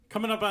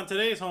Coming up on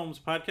today's Homes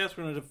podcast,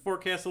 we're going to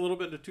forecast a little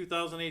bit into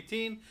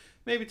 2018,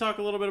 maybe talk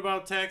a little bit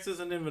about taxes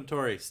and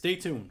inventory. Stay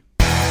tuned.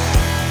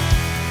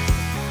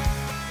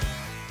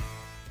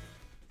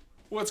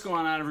 What's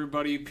going on,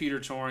 everybody? Peter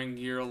Toring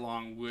here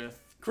along with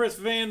Chris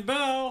Van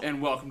Bell.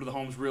 and welcome to the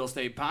Homes Real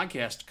Estate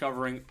Podcast,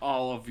 covering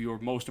all of your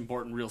most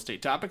important real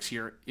estate topics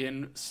here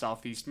in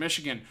Southeast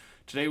Michigan.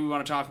 Today we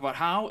want to talk about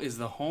how is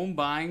the home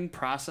buying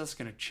process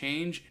going to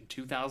change in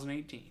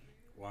 2018.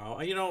 Wow.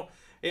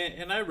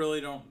 And I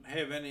really don't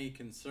have any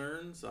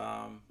concerns.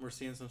 We're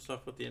seeing some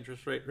stuff with the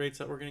interest rates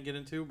that we're going to get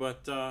into,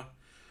 but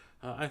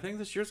I think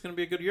this year's going to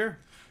be a good year.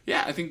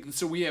 Yeah, I think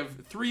so. We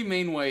have three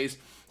main ways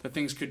that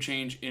things could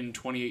change in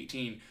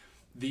 2018.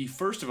 The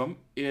first of them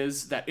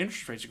is that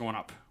interest rates are going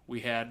up.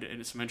 We had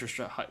some interest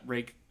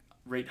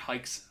rate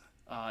hikes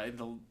in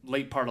the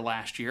late part of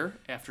last year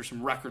after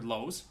some record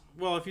lows.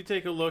 Well, if you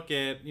take a look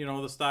at,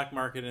 the stock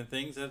market and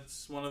things,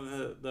 that's one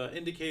of the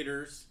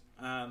indicators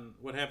on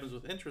what happens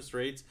with interest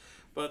rates.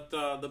 But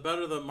the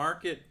better the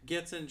market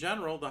gets in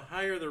general, the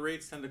higher the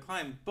rates tend to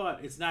climb. But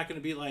it's not going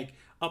to be like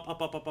up.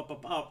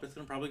 It's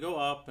going to probably go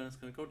up, and it's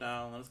going to go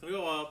down, and it's going to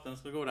go up, and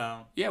it's going to go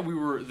down. Yeah,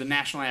 the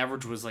national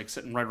average was like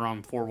sitting right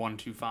around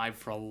 4.125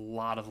 for a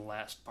lot of the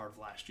last part of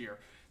last year.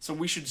 So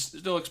we should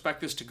still expect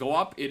this to go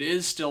up. It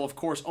is still, of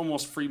course,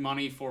 almost free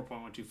money.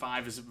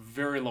 4.125 is a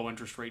very low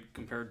interest rate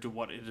compared to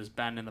what it has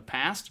been in the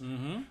past.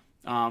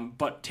 Mm-hmm.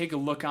 But take a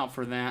look out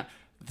for that.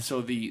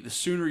 So the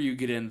sooner you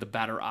get in, the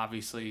better.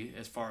 Obviously,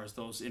 as far as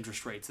those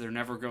interest rates, they're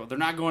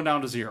not going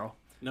down to zero.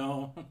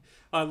 No,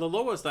 the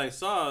lowest I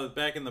saw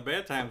back in the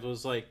bad times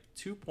was like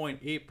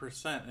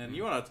 2.8%, and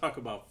you want to talk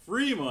about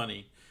free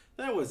money?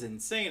 That was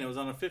insane. It was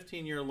on a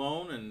 15-year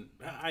loan, and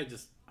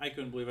I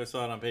couldn't believe I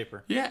saw it on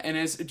paper. Yeah, and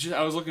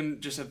I was looking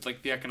just at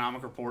like the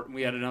economic report, and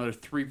we had another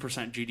 3%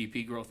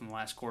 GDP growth in the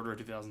last quarter of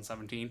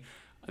 2017.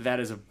 That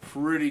is a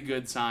pretty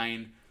good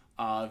sign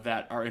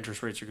that our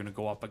interest rates are going to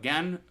go up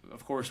again.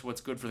 Of course,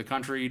 what's good for the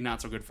country,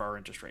 not so good for our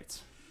interest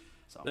rates.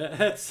 So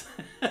that's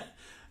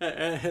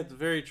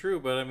very true.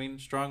 But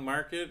strong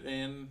market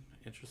and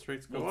interest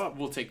rates go up.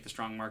 We'll take the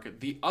strong market.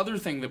 The other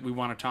thing that we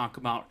want to talk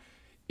about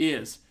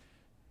is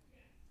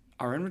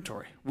our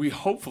inventory. We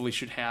hopefully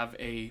should have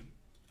a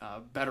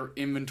better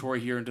inventory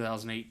here in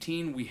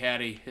 2018. We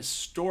had a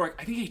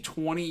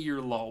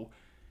 20-year low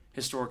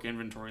historic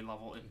inventory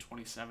level in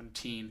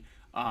 2017.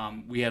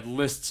 We had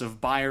lists of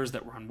buyers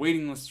that were on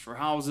waiting lists for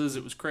houses.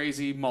 It was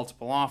crazy.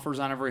 Multiple offers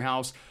on every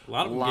house. A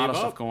lot of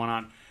stuff going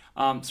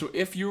on. So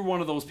if you're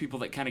one of those people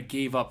that kind of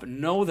gave up,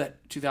 know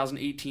that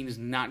 2018 is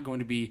not going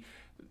to be,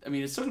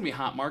 it's still going to be a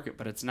hot market,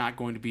 but it's not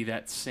going to be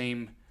that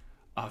same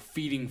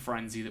feeding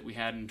frenzy that we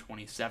had in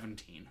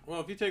 2017. Well,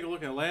 if you take a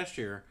look at last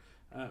year,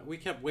 we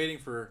kept waiting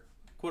for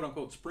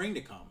quote-unquote spring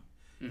to come.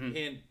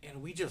 Mm-hmm.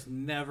 And we just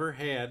never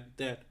had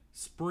that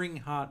spring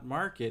hot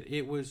market.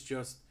 It was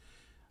just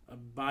a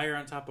buyer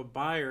on top of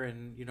buyer,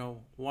 and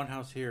one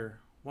house here,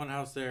 one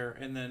house there,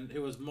 and then it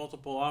was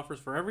multiple offers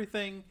for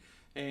everything,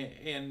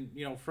 and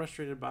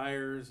frustrated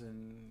buyers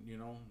and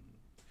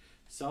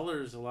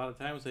sellers. A lot of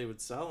times they would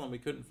sell and we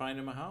couldn't find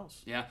them a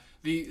house. Yeah,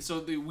 we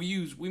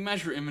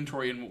measure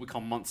inventory in what we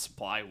call month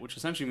supply, which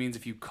essentially means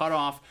if you cut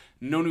off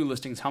no new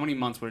listings, how many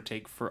months would it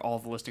take for all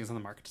the listings on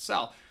the market to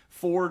sell?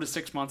 4 to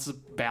 6 months is a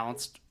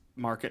balanced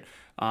market.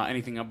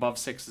 Anything above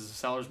 6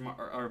 is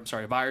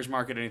a buyer's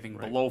market. Anything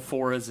below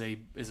 4 is a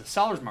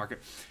seller's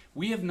market.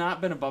 We have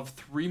not been above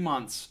 3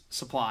 months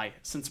supply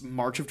since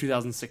March of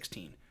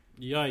 2016.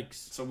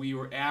 Yikes. So we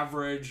were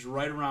averaged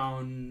right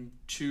around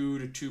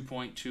 2 to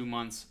 2.2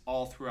 months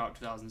all throughout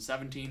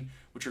 2017,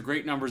 which are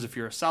great numbers if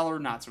you're a seller,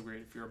 not so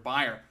great if you're a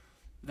buyer.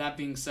 That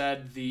being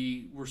said,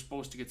 we're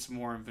supposed to get some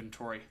more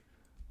inventory.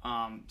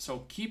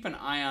 So keep an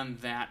eye on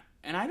that.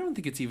 And I don't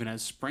think it's even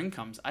as spring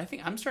comes. I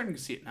think I'm starting to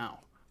see it now.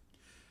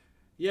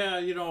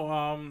 Yeah,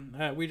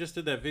 we just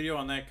did that video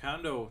on that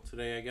condo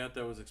today I got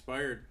that was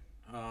expired.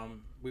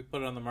 We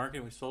put it on the market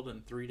and we sold it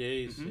in 3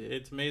 days. Mm-hmm.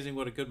 It's amazing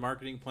what a good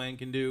marketing plan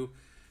can do.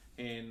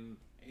 And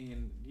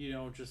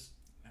just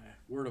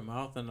word of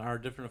mouth and our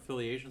different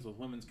affiliations with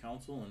Women's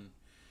Council and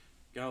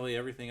golly,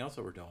 everything else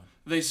that we're doing.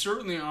 They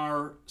certainly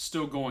are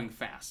still going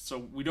fast. So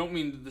we don't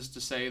mean this to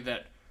say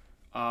that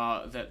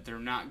that they're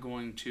not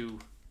going to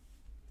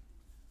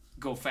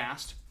go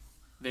fast.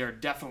 They are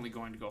definitely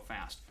going to go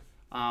fast.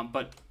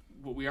 But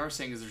what we are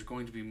saying is there's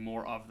going to be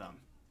more of them.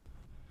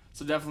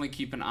 So definitely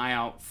keep an eye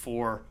out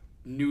for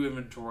new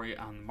inventory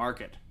on the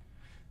market.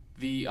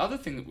 The other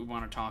thing that we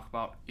want to talk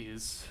about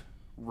is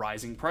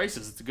rising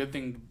prices. It's a good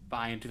thing to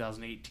buy in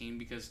 2018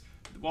 because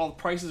while the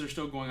prices are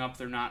still going up,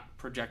 they're not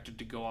projected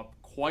to go up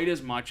quite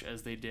as much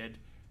as they did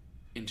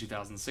in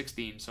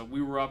 2016. So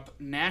we were up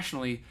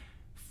nationally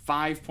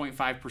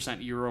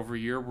 5.5% year over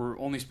year. We're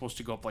only supposed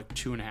to go up like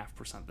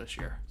 2.5% this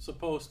year.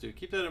 Supposed to.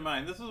 Keep that in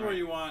mind. This is where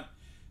you want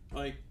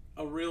like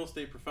a real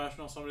estate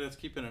professional, somebody that's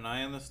keeping an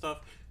eye on this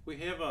stuff. We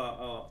have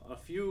a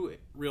few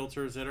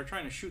realtors that are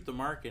trying to shoot the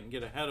market and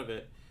get ahead of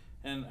it.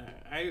 And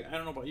I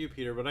don't know about you,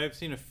 Peter, but I've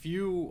seen a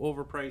few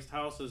overpriced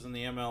houses in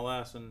the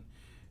MLS, and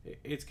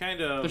it's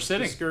kind of They're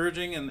sitting.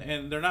 discouraging,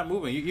 and they're not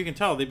moving. You can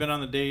tell they've been on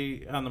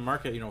the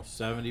market,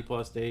 70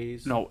 plus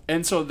days. No,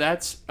 and so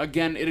that's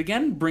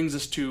it brings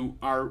us to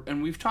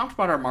and we've talked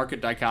about our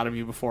market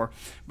dichotomy before,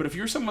 but if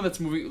you're someone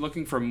that's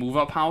looking for a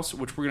move-up house,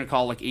 which we're going to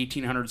call like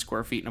 1,800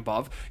 square feet and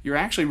above, you're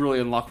actually really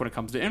in luck when it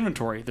comes to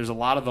inventory. There's a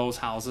lot of those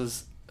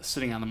houses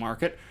sitting on the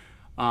market.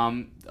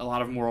 A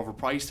lot of them are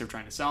overpriced. They're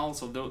trying to sell,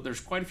 so there's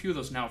quite a few of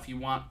those. Now, if you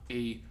want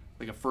a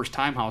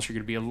first-time house, you're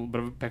going to be a little bit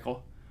of a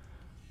pickle.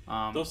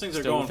 Those things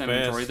are going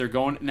fast. They're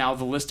going now.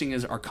 The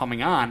listings are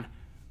coming on,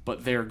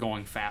 but they're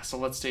going fast. So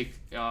let's take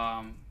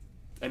an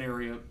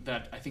area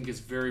that I think is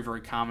very,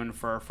 very common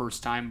for our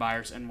first-time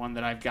buyers, and one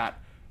that I've got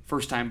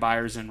first-time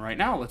buyers in right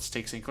now. Let's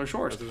take St. Clair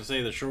Shores. I was going to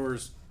say the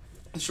Shores.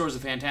 The Shores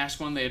is a fantastic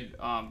one. They had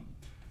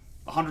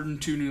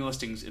 102 new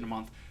listings in a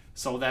month.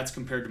 So that's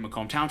compared to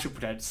Macomb Township,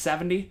 which had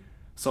 70.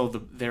 So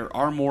there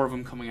are more of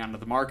them coming onto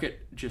the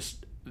market.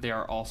 Just they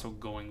are also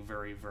going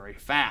very, very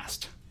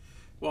fast.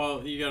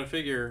 Well, you got to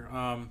figure,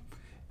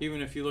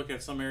 even if you look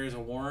at some areas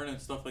of Warren and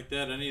stuff like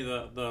that, any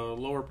of the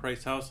lower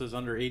priced houses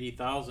under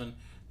 $80,000,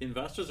 the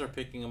investors are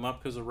picking them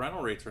up because the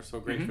rental rates are so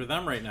great for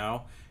them right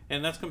now,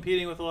 and that's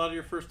competing with a lot of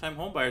your first time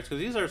home buyers because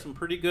these are some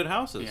pretty good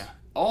houses. Yeah.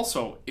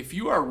 Also, if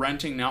you are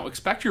renting now,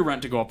 expect your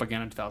rent to go up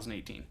again in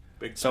 2018.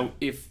 Big time. So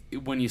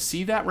when you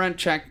see that rent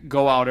check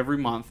go out every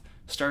month,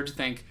 start to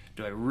think,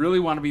 do I really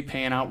want to be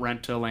paying out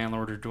rent to a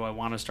landlord, or do I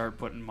want to start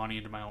putting money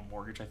into my own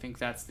mortgage? I think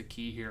that's the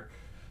key here.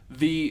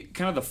 The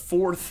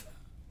fourth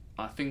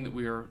thing that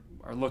we are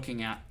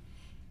looking at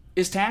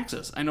is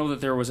taxes. I know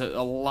that there was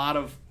a lot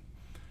of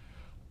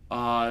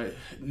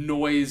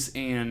noise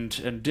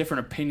and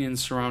different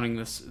opinions surrounding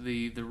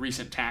the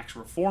recent tax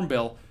reform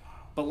bill,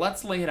 but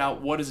let's lay it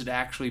out. What does it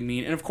actually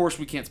mean? And of course,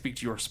 we can't speak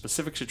to your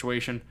specific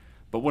situation,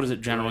 but what does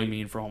it generally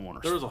mean for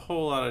homeowners? There was a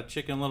whole lot of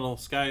Chicken Little,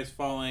 skies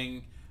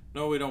falling,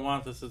 no, we don't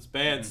want this, it's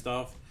bad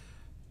stuff.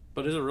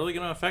 But is it really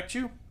going to affect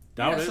you?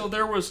 Doubt it. So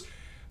there was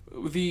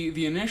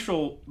the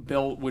initial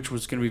bill, which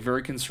was going to be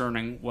very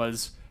concerning,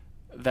 was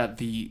that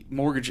the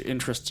mortgage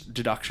interest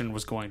deduction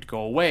was going to go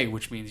away,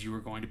 which means you were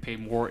going to pay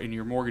more in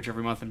your mortgage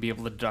every month and be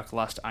able to deduct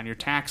less on your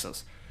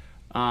taxes.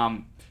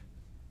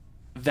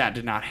 That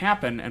did not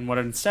happen, and what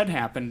instead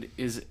happened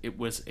is it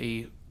was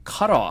a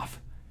cutoff,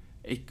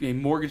 a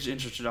mortgage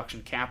interest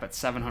deduction cap at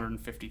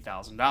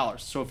 $750,000.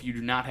 So if you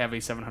do not have a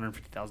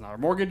 $750,000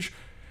 mortgage,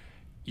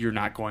 you're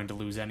not going to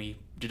lose any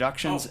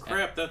deductions. Oh,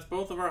 crap, that's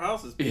both of our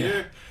houses, Peter.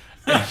 Yeah.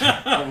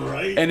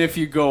 Right. And if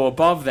you go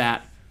above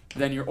that,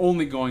 then you're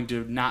only going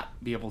to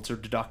not be able to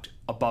deduct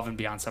above and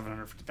beyond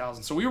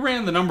 $750,000. So we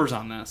ran the numbers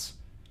on this,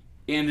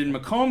 and in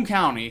Macomb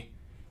County,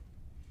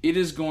 it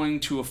is going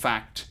to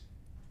affect.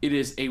 It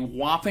is a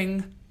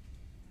whopping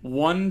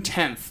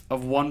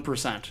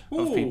 0.1%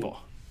 of people.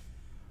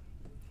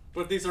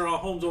 But these are all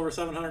homes over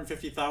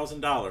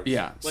 $750,000.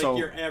 Yeah, like so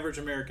your average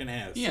American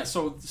has. Yeah,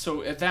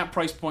 so at that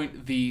price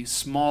point, the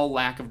small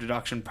lack of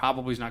deduction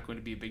probably is not going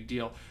to be a big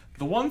deal.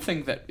 The one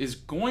thing that is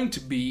going to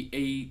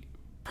be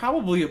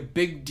probably a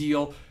big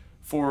deal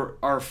for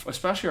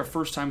especially our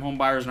first-time home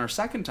buyers and our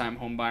second-time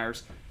home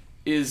buyers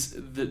is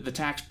the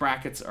tax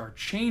brackets are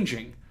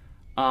changing,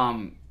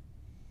 and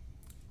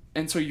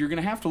so you're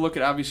going to have to look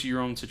at obviously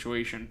your own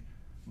situation,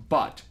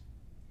 but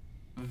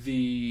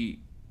the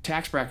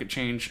tax bracket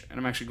change, and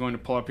I'm actually going to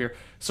pull up here.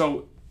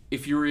 So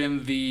if you're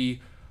in the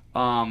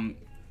and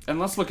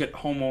let's look at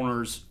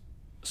homeowners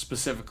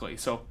specifically.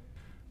 So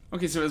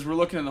as we're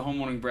looking at the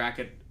homeowning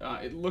bracket,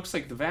 it looks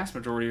like the vast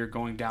majority are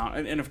going down.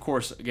 And of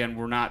course, again,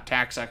 we're not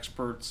tax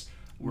experts.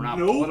 We're not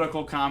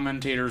political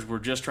commentators. We're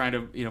just trying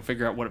to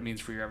figure out what it means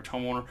for your average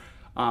homeowner.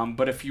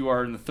 But if you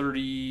are in the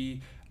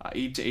 38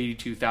 to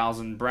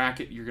 82,000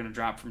 bracket, you're going to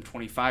drop from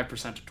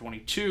 25% to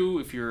 22.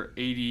 If you're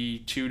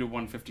 82 to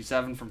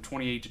 157, from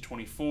 28 to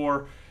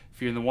 24.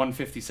 If you're in the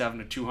 157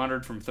 to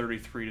 200, from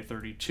 33 to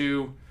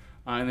 32.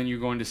 And then you're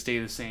going to stay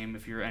the same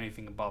if you're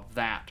anything above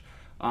that.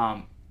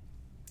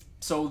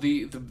 So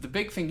the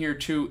big thing here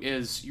too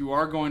is you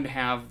are going to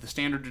have the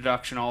standard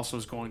deduction also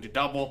is going to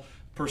double,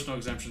 personal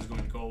exemption is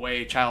going to go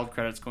away, child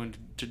credit is going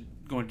to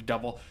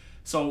double.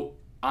 So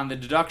on the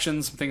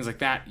deductions, things like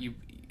that,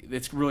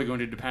 it's really going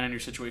to depend on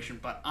your situation.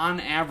 But on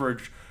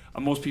average,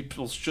 most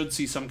people should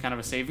see some kind of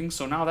a savings.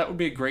 So now that would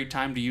be a great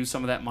time to use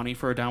some of that money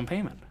for a down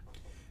payment.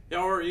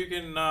 Yeah, or you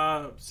can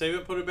save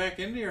it, put it back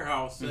into your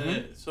house.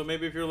 Mm-hmm. So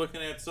maybe if you're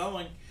looking at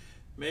selling,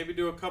 maybe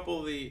do a couple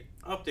of the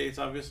updates.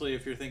 Obviously,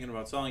 if you're thinking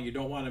about selling, you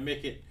don't want to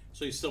make it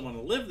so you still want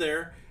to live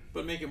there,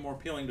 but make it more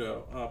appealing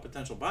to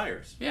potential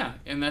buyers. Yeah,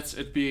 and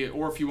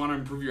or if you want to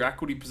improve your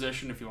equity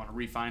position, if you want to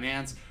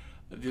refinance,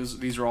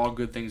 these are all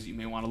good things that you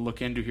may want to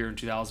look into here in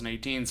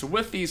 2018. So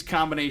with these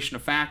combination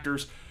of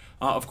factors,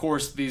 of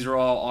course, these are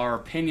all our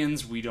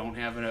opinions. We don't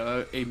have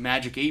a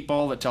magic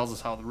 8-ball that tells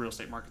us how the real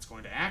estate market's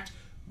going to act,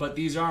 but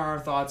these are our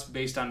thoughts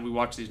based on we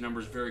watch these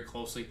numbers very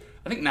closely.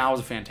 I think now is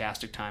a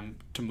fantastic time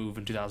to move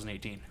in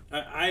 2018.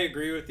 I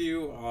agree with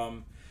you.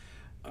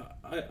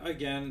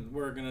 Again,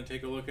 we're going to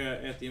take a look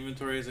at the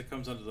inventory as it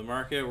comes onto the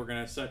market. We're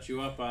going to set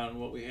you up on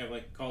what we have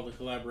called the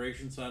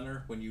Collaboration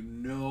Center. When you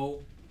know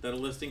that a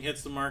listing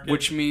hits the market.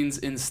 Which means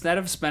instead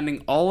of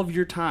spending all of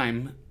your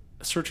time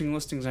searching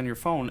listings on your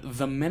phone,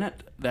 the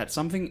minute that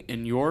something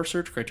in your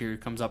search criteria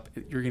comes up,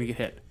 you're going to get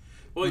hit.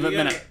 Well, the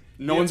minute.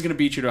 No one's going to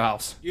beat you to a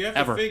house. You have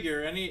ever. to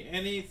figure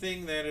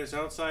anything that is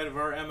outside of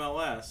our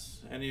MLS,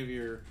 any of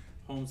your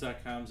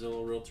Homes.com,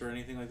 Zillow, Realtor,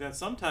 anything like that,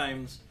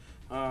 sometimes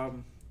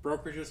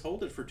brokerages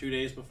hold it for 2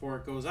 days before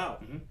it goes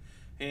out. Mm-hmm.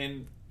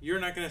 And you're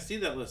not going to see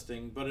that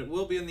listing, but it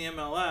will be in the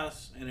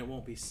MLS and it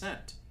won't be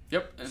sent.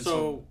 Yep. And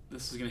so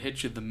this is going to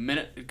hit you the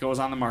minute it goes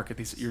on the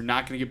market. You're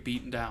not going to get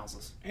beaten to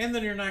houses. And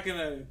then you're not going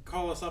to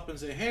call us up and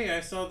say, hey,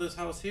 I saw this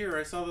house here.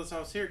 I saw this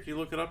house here. Can you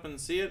look it up and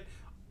see it?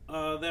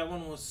 That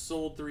one was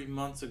sold 3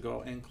 months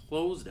ago and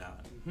closed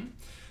on. Mm-hmm.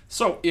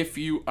 So if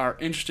you are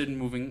interested in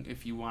moving,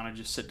 if you want to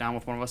just sit down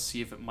with one of us,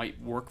 see if it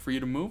might work for you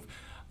to move,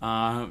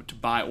 to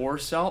buy or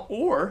sell,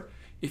 or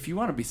if you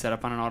want to be set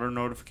up on an auto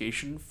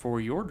notification for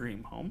your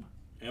dream home,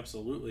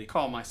 absolutely.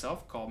 Call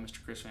myself, call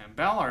Mr. Chris Van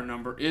Bell. Our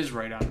number is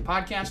right on the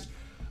podcast.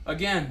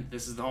 Again,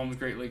 this is the Home of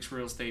Great Lakes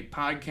Real Estate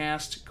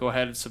Podcast. Go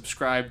ahead and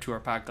subscribe to our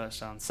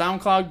podcast on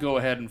SoundCloud. Go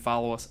ahead and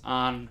follow us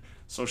on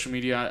social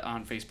media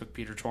on Facebook,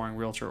 Peter Touring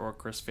Realtor or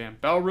Chris Van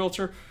Bell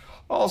Realtor.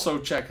 Also,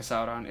 check us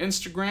out on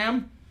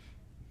Instagram.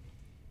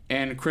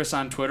 And Chris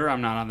on Twitter.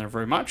 I'm not on there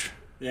very much.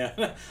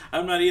 Yeah,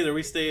 I'm not either.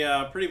 We stay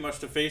pretty much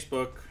to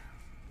Facebook.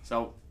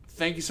 So,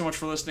 thank you so much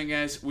for listening,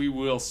 guys. We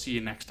will see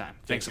you next time.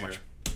 Thanks so much.